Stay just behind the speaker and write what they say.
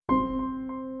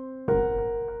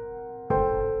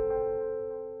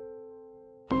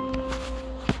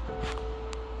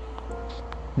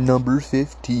Number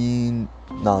 15.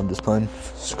 Nah, I'm just playing.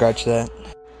 Scratch that.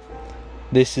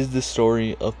 This is the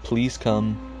story of Please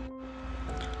Come.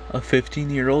 A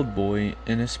 15-year-old boy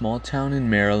in a small town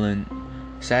in Maryland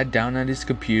sat down at his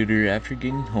computer after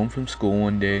getting home from school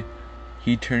one day.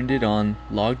 He turned it on,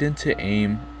 logged into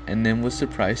AIM, and then was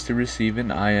surprised to receive an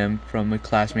IM from a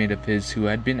classmate of his who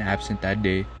had been absent that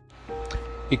day.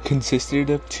 It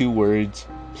consisted of 2 words,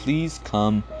 "Please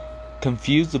come."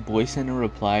 Confused, the boy sent a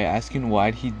reply asking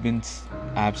why he'd been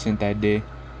absent that day.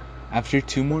 After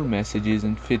 2 more messages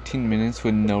and 15 minutes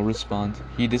with no response,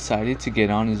 he decided to get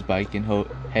on his bike and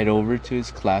head over to his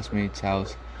classmate's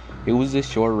house. It was a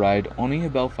short ride, only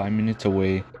about 5 minutes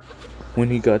away.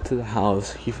 When he got to the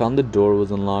house, he found the door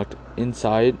was unlocked.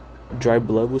 Inside, dry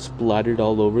blood was splattered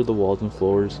all over the walls and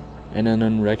floors, and an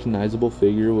unrecognizable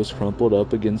figure was crumpled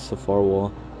up against the far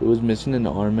wall. It was missing an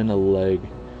arm and a leg,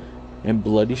 and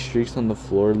bloody streaks on the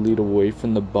floor lead away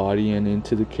from the body and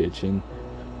into the kitchen.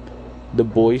 The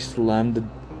boy slammed the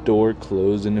door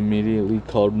closed and immediately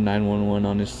called 911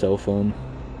 on his cell phone.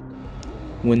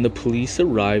 When the police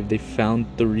arrived, they found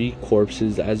 3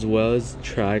 corpses as well as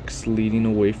tracks leading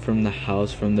away from the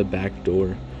house from the back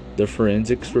door. The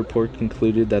forensics report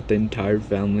concluded that the entire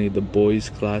family, the boy's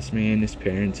classmate and his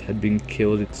parents, had been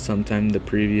killed sometime the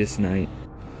previous night.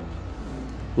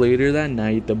 Later that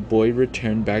night, the boy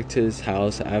returned back to his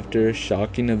house after a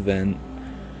shocking event.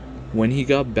 When he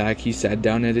got back, he sat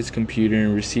down at his computer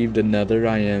and received another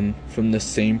IM from the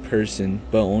same person,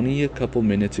 but only a couple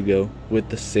minutes ago, with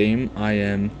the same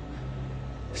IM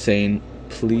saying,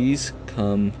 "Please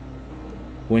come."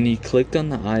 When he clicked on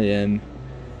the IM,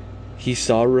 he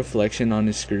saw a reflection on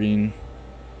his screen.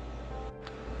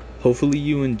 Hopefully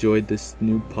you enjoyed this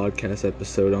new podcast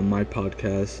episode on my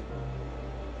podcast.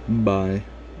 Bye.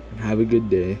 Have a good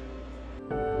day.